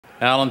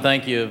Alan,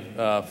 thank you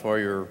for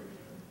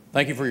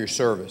your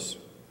service.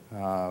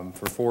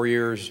 For 4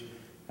 years,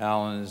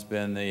 Alan has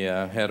been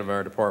the head of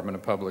our Department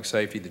of Public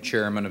Safety, the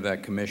chairman of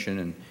that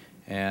commission,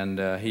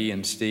 and he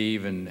and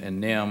Steve and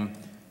Nim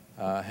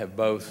have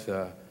both.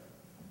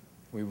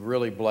 We're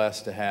really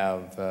blessed to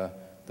have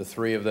the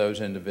three of those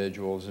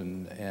individuals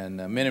and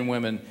men and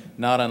women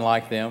not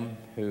unlike them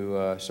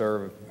who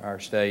serve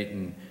our state,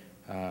 and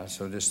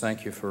so just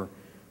thank you for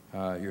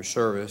your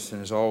service.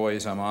 And as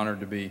always, I'm honored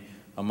to be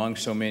among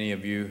so many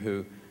of you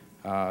who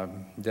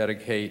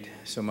dedicate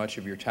so much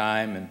of your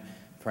time and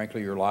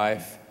frankly your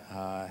life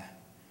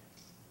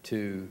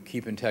to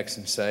keeping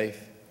Texans safe.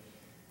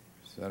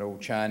 So that old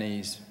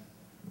Chinese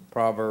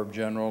proverb,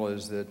 General,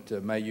 is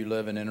that may you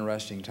live in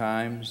interesting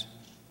times.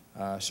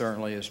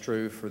 Certainly is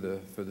true for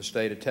the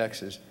state of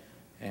Texas,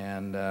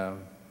 and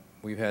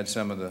we've had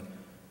some of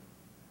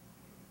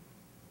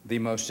the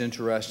most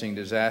interesting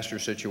disaster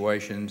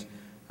situations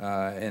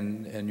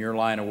in your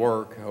line of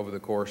work over the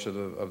course of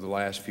the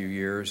last few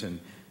years, and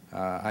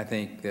I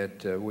think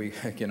that we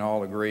can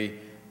all agree,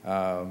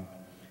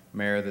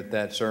 Mayor,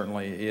 that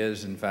certainly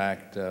is in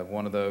fact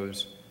one of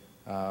those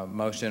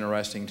most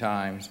interesting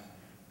times.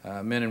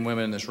 Men and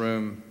women in this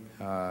room,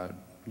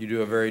 you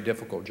do a very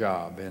difficult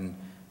job in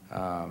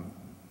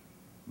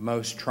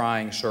most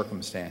trying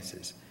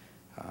circumstances.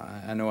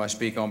 I know I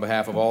speak on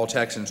behalf of all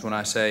Texans when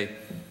I say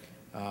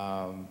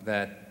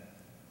that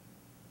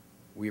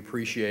we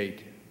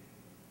appreciate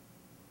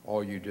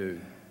all you do.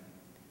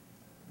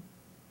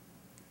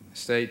 In a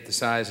state the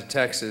size of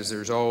Texas,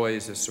 there's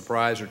always a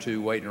surprise or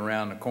two waiting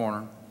around the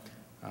corner.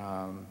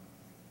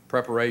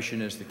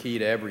 Preparation is the key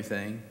to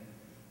everything.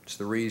 It's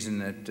the reason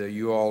that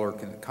you all are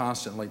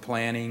constantly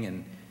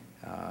planning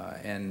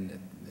and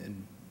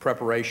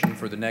preparation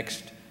for the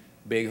next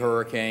big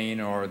hurricane,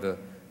 or the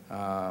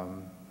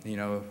you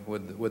know,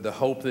 with the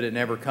hope that it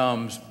never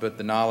comes, but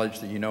the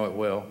knowledge that you know it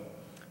will.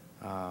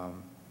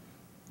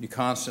 You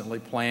constantly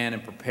plan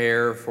and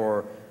prepare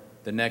for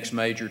the next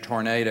major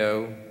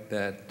tornado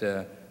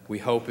that we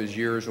hope is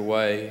years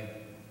away,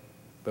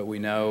 but we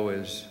know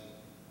is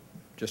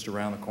just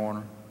around the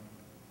corner.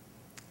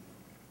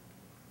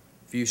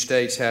 Few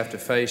states have to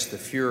face the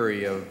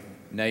fury of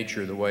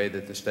nature the way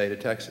that the state of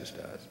Texas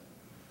does.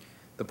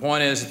 The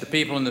point is that the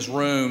people in this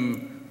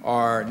room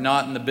are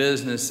not in the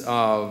business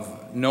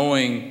of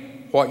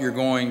knowing what you're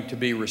going to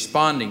be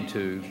responding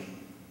to.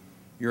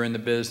 You're in the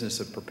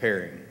business of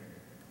preparing.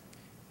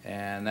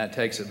 And that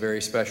takes a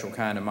very special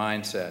kind of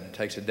mindset. It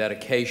takes a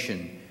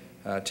dedication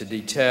to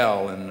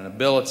detail and an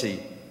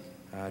ability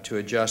to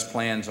adjust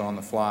plans on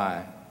the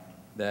fly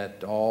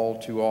that all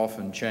too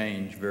often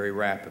change very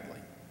rapidly.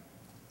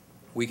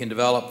 We can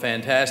develop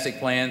fantastic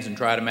plans and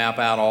try to map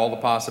out all the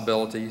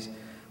possibilities,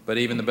 but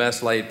even the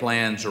best laid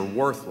plans are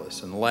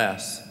worthless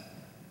unless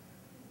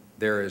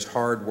there is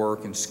hard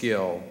work and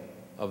skill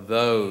of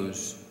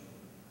those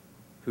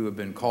who have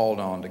been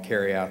called on to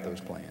carry out those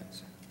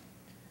plans.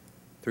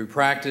 Through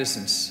practice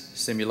and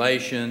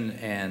simulation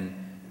and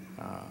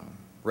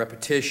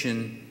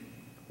repetition,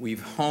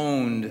 we've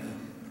honed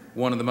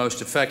one of the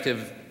most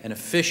effective and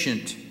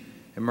efficient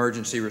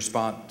emergency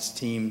response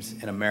teams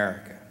in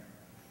America.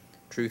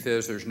 Truth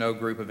is, there's no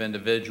group of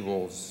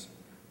individuals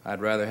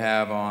I'd rather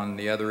have on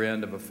the other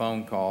end of a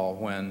phone call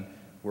when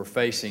we're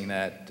facing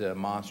that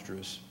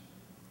monstrous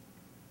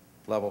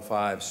level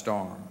 5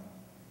 storm.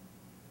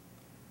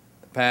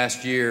 The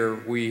past year,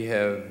 we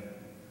have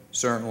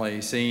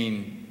certainly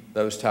seen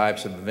those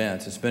types of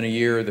events. It's been a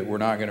year that we're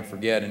not going to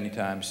forget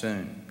anytime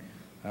soon.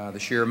 The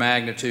sheer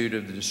magnitude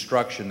of the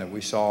destruction that we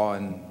saw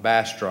in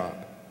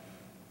Bastrop,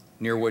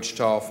 near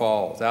Wichita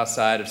Falls,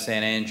 outside of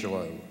San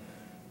Angelo.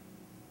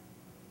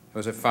 It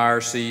was a fire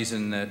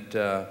season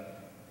that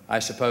I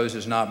suppose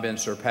has not been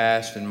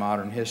surpassed in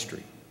modern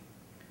history.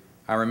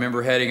 I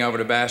remember heading over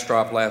to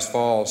Bastrop last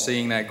fall,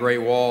 seeing that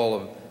great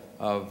wall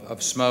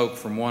of smoke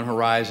from one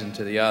horizon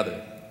to the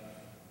other.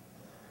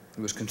 It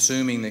was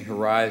consuming the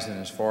horizon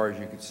as far as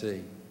you could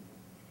see.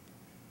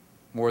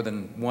 More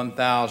than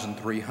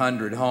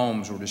 1,300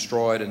 homes were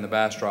destroyed in the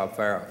Bastrop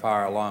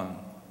fire alone.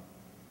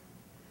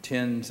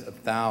 Tens of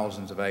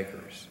thousands of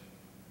acres.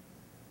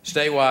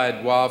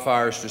 Statewide,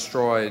 wildfires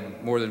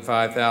destroyed more than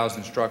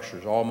 5,000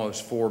 structures,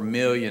 almost 4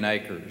 million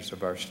acres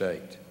of our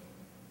state.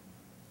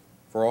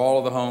 For all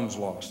of the homes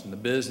lost and the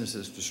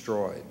businesses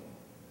destroyed,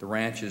 the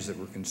ranches that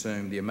were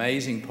consumed, the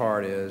amazing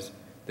part is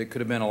that it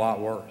could have been a lot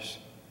worse.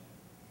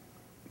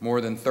 More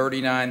than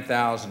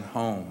 39,000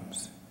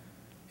 homes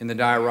in the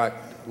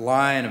direct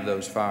line of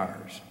those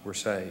fires were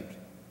saved.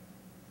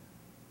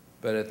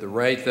 But at the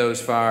rate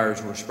those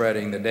fires were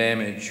spreading, the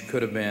damage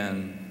could have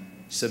been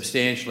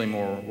substantially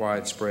more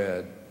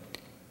widespread,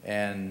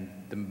 and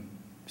the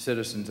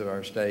citizens of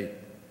our state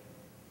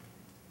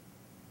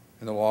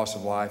and the loss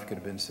of life could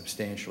have been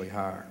substantially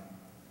higher.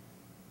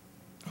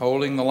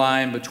 Holding the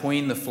line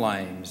between the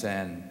flames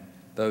and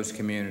those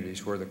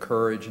communities were the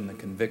courage and the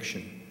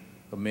conviction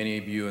of many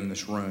of you in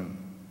this room.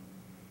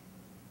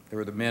 There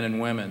were the men and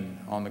women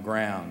on the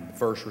ground, the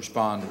first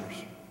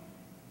responders,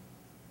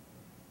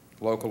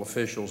 local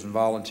officials and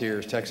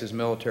volunteers, Texas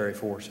military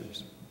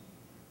forces,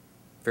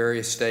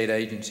 various state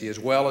agencies, as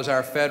well as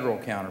our federal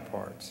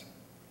counterparts.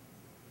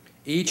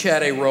 Each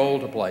had a role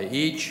to play.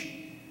 Each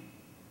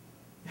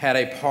had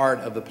a part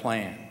of the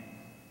plan.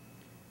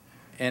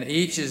 And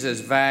each is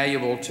as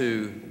valuable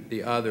to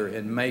the other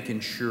in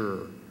making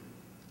sure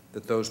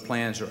that those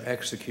plans are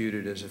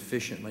executed as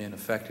efficiently and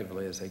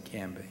effectively as they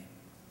can be.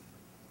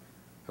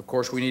 Of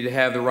course, we need to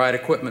have the right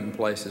equipment in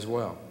place as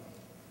well.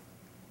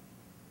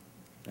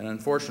 And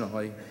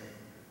unfortunately,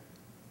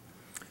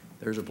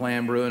 there's a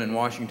plan brewing in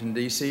Washington,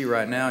 D.C.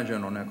 right now,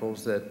 General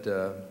Nichols,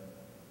 that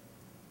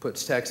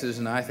puts Texas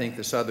and I think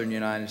the southern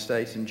United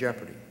States in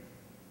jeopardy.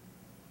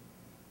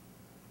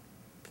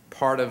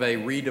 Part of a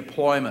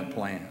redeployment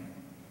plan.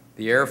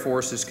 The Air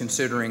Force is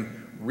considering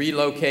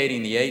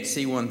relocating the 8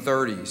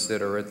 C-130s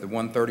that are at the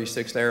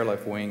 136th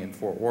Airlift Wing in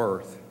Fort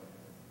Worth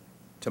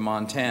to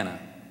Montana.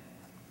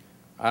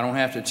 I don't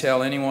have to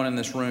tell anyone in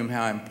this room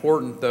how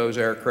important those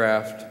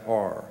aircraft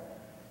are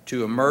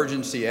to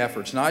emergency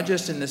efforts, not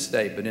just in this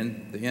state, but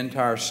in the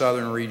entire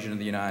southern region of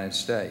the United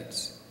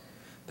States.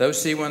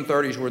 Those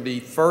C-130s were the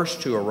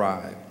first to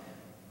arrive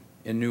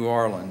in New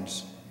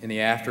Orleans in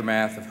the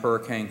aftermath of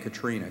Hurricane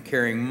Katrina,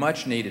 carrying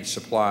much-needed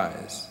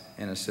supplies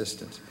and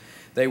assistance.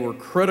 They were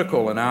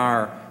critical in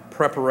our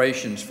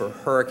preparations for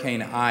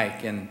Hurricane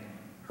Ike and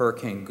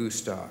Hurricane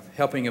Gustav,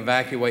 helping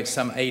evacuate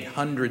some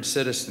 800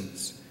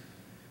 citizens.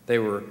 They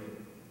were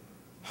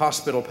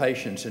hospital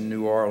patients in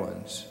New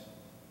Orleans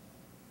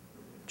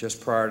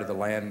just prior to the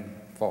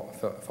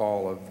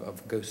landfall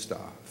of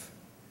Gustav.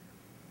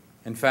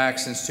 In fact,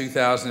 since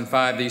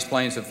 2005, these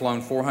planes have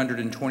flown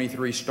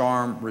 423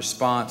 storm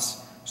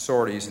response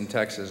sorties in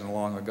Texas and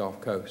along the Gulf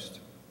Coast,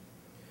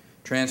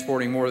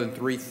 transporting more than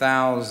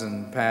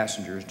 3,000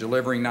 passengers,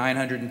 delivering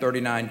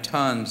 939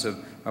 tons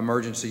of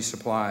emergency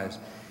supplies.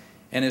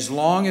 And as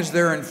long as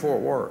they're in Fort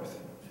Worth,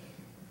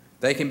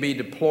 they can be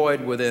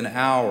deployed within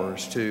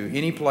hours to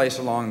any place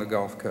along the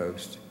Gulf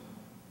Coast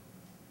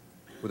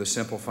with a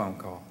simple phone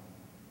call.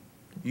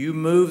 You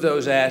move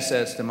those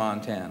assets to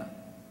Montana,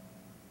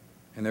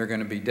 and they're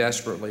going to be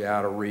desperately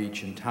out of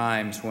reach in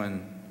times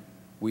when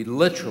we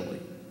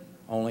literally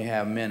only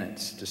have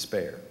minutes to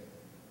spare.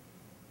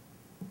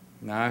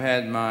 Now, I've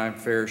had my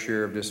fair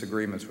share of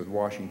disagreements with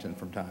Washington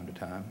from time to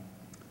time,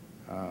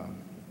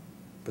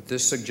 but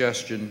this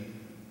suggestion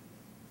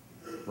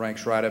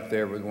ranks right up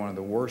there with one of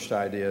the worst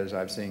ideas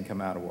I've seen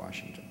come out of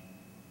Washington.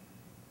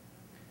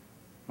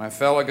 My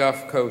fellow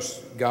Gulf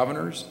Coast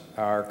governors,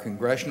 our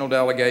congressional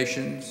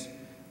delegations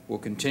will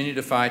continue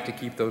to fight to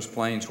keep those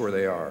planes where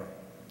they are,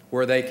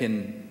 where they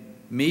can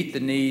meet the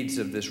needs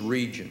of this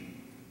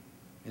region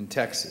in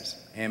Texas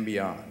and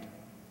beyond.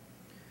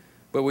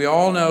 But we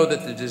all know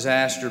that the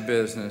disaster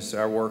business,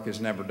 our work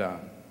is never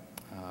done.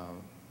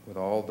 With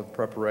all the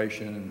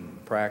preparation and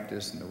the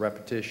practice and the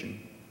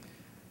repetition.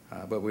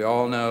 But we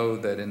all know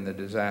that in the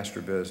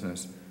disaster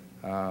business,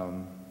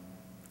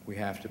 we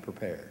have to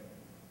prepare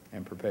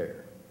and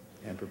prepare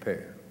and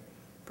prepare.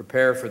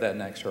 Prepare for that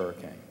next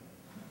hurricane.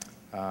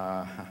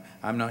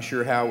 I'm not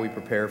sure how we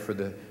prepare for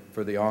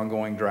the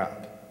ongoing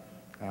drought.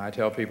 I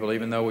tell people,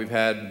 even though we've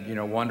had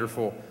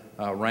wonderful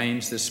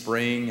rains this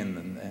spring,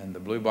 and the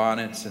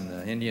bluebonnets and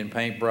the Indian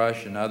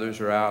paintbrush and others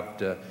are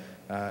out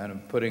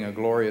and putting a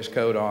glorious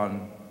coat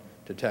on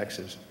to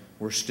Texas,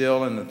 we're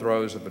still in the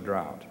throes of a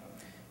drought.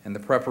 And the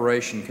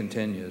preparation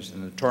continues,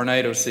 and the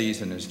tornado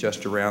season is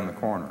just around the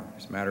corner.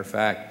 As a matter of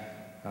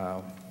fact,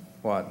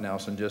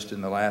 Nelson, just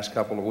in the last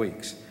couple of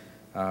weeks,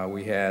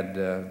 we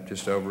had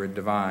just over at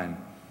Divine,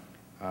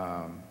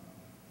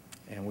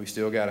 and we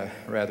still got a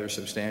rather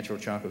substantial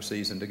chunk of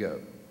season to go.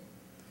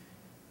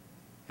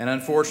 And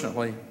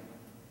unfortunately,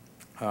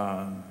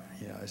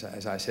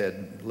 as I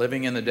said,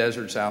 living in the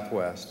desert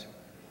Southwest,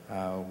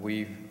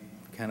 we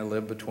kind of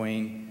live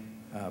between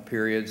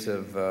periods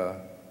of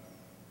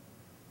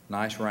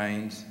nice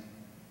rains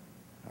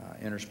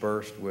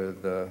interspersed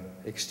with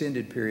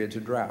extended periods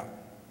of drought.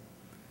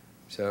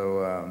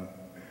 So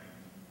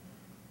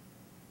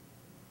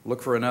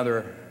look for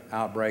another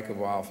outbreak of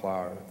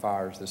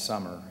wildfires this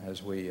summer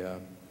as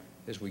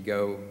we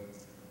go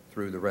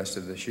through the rest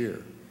of this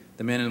year.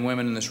 The men and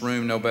women in this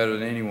room know better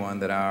than anyone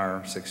that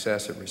our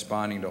success at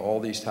responding to all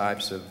these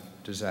types of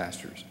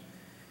disasters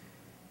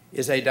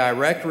is a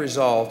direct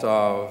result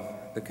of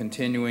the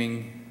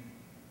continuing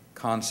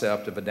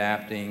concept of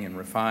adapting and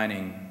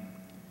refining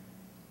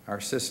our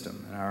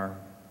system and our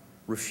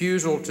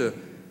refusal to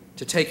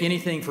take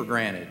anything for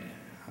granted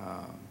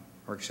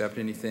or accept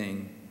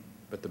anything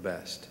but the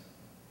best.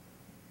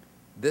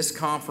 This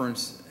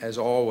conference, as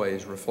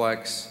always,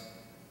 reflects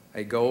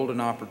a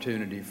golden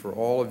opportunity for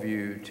all of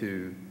you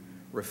to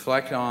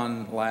reflect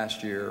on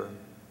last year,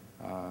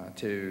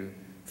 to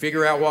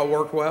figure out what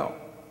worked well,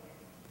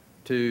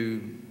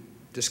 to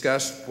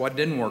discuss what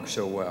didn't work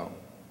so well,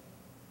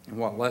 and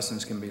what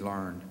lessons can be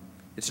learned.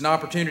 It's an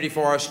opportunity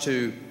for us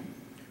to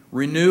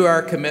renew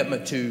our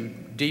commitment to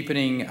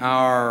deepening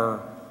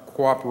our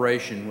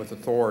cooperation with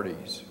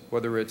authorities,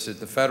 whether it's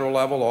at the federal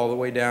level all the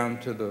way down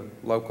to the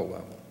local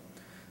level.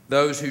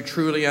 those who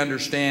truly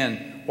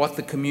understand what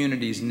the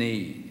communities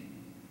need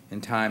in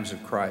times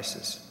of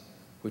crisis,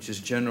 which is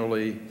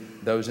generally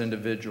those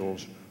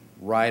individuals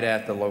right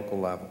at the local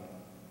level.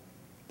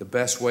 The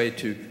best way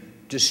to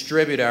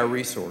distribute our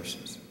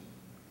resources.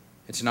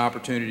 It's an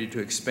opportunity to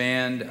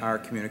expand our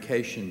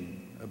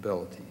communication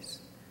abilities,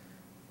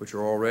 which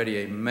are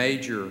already a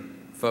major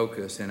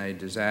focus in a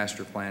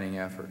disaster planning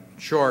effort. In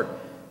short,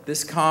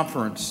 this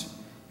conference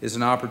is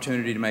an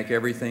opportunity to make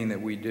everything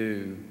that we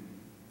do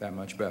that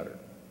much better,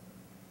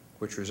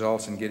 which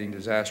results in getting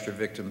disaster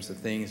victims the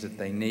things that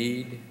they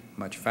need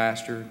much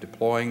faster,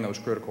 deploying those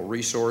critical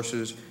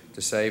resources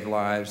to save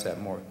lives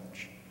that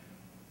much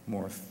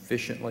more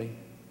efficiently.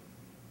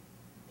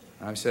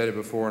 I've said it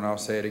before and I'll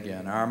say it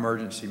again. Our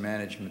emergency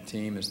management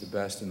team is the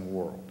best in the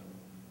world.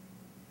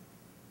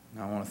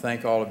 And I want to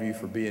thank all of you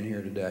for being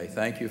here today.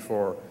 Thank you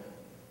for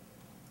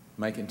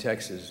making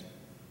Texas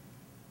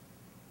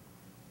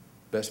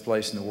the best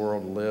place in the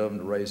world to live and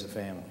to raise a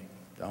family,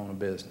 to own a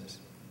business.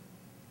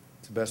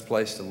 It's the best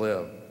place to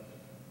live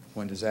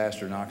when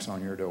disaster knocks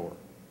on your door.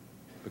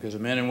 Because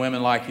of men and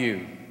women like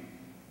you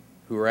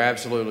who are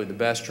absolutely the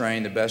best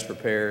trained, the best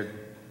prepared.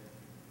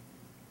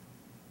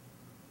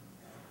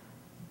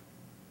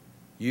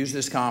 Use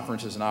this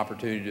conference as an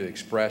opportunity to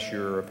express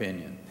your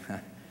opinion.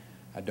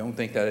 I don't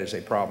think that is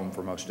a problem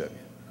for most of you.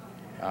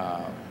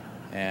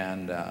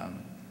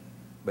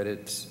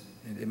 But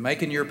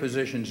making your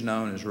positions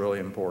known is really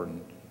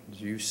important.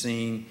 As you've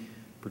seen,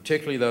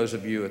 particularly those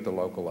of you at the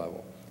local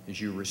level, as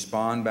you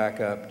respond back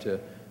up to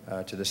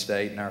the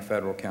state and our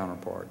federal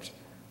counterparts.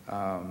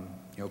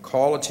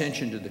 Call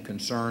attention to the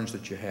concerns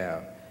that you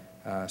have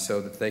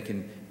so that they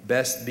can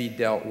best be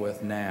dealt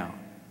with now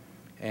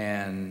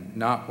and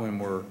not when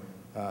we're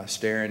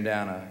staring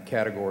down a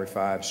Category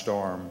 5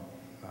 storm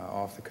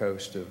off the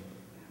coast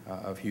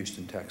of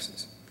Houston,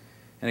 Texas.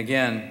 And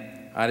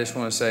again, I just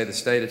want to say the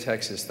state of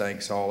Texas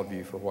thanks all of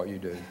you for what you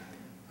do.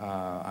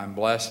 I'm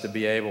blessed to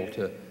be able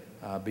to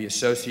be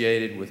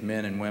associated with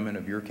men and women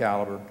of your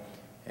caliber,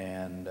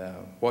 and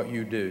what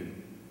you do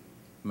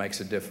makes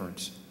a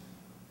difference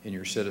in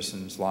your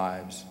citizens'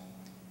 lives.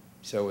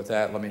 So with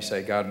that, let me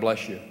say God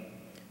bless you,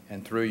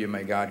 and through you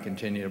may God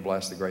continue to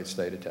bless the great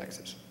state of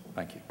Texas.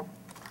 Thank you.